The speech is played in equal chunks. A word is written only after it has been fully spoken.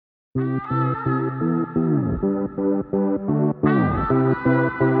Hi,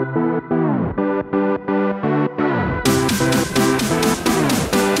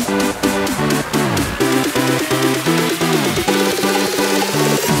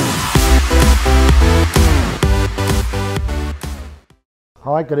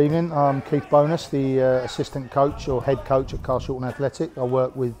 good evening. I'm Keith Boanas, the assistant coach or head coach at Carshalton Athletic. I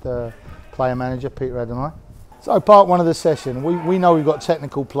work with player manager Peter Adonai. So part one of the session, we know we've got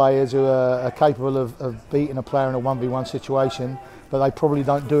technical players who are capable of beating a player in a 1v1 situation, but they probably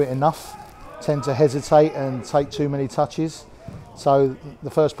don't do it enough, tend to hesitate and take too many touches. So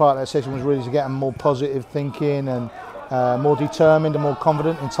the first part of that session was really to get them more positive thinking and more determined and more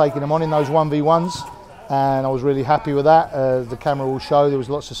confident in taking them on in those 1v1s. And I was really happy with that. The camera will show there was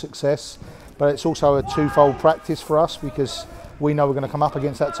lots of success, but it's also a twofold practice for us because we know we're going to come up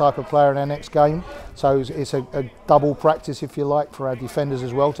against that type of player in our next game. So it's a double practice, if you like, for our defenders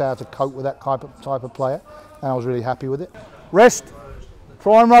as well, to how to cope with that type of player. And I was really happy with it. Rest,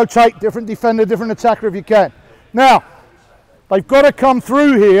 try and rotate, different defender, different attacker if you can. Now, they've got to come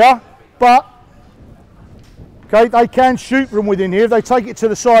through here, but okay, they can shoot from within here. If they take it to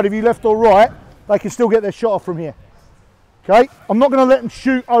the side of you, left or right, they can still get their shot off from here. Okay, I'm not going to let them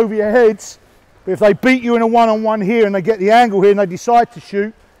shoot over your heads, but if they beat you in a one-on-one here and they get the angle here and they decide to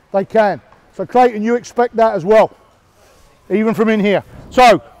shoot, they can. So Clayton, you expect that as well, even from in here.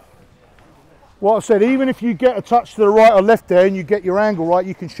 So, what I said, even if you get a touch to the right or left there and you get your angle right,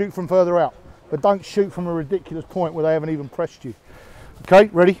 you can shoot from further out. But don't shoot from a ridiculous point where they haven't even pressed you. Okay,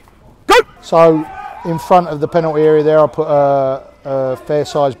 ready? Go! So, in front of the penalty area there, I put a fair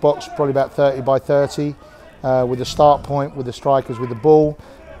sized box, probably about 30 by 30, with a start point with the strikers with the ball.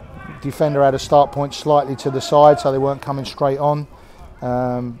 Defender had a start point slightly to the side, so they weren't coming straight on.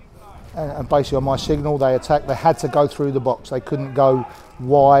 And basically on my signal, they attacked. They had to go through the box. They couldn't go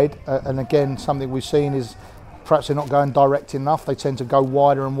wide. And again, something we've seen is perhaps they're not going direct enough. They tend to go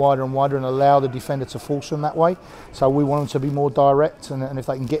wider and wider and wider and allow the defender to force them that way. So we want them to be more direct. And if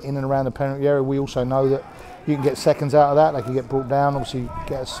they can get in and around the penalty area, we also know that you can get seconds out of that. They can get brought down, obviously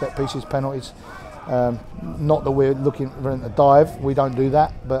get set pieces, penalties. Not that we're looking for them to dive, we don't do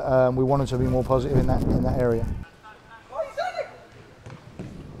that, but we want them to be more positive in that area.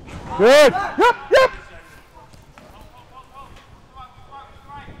 Good. Yep.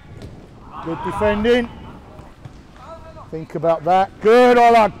 Good defending. Think about that. Good,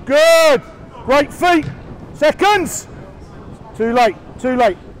 Ola. Good. Great feet. Seconds. Too late.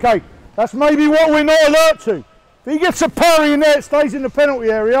 Okay, that's maybe what we're not alert to. If he gets a parry in there, it stays in the penalty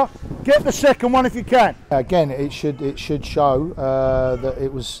area. Get the second one if you can. Again, it should show that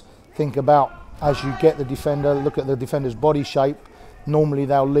it was, think about as you get the defender, look at the defender's body shape. Normally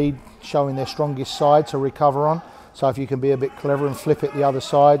they'll lead showing their strongest side to recover on. So if you can be a bit clever and flip it the other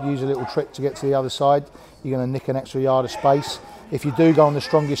side, use a little trick to get to the other side, you're going to nick an extra yard of space. If you do go on the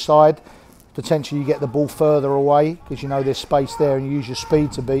strongest side, potentially you get the ball further away because you know there's space there and you use your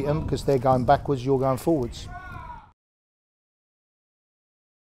speed to beat them because they're going backwards, you're going forwards.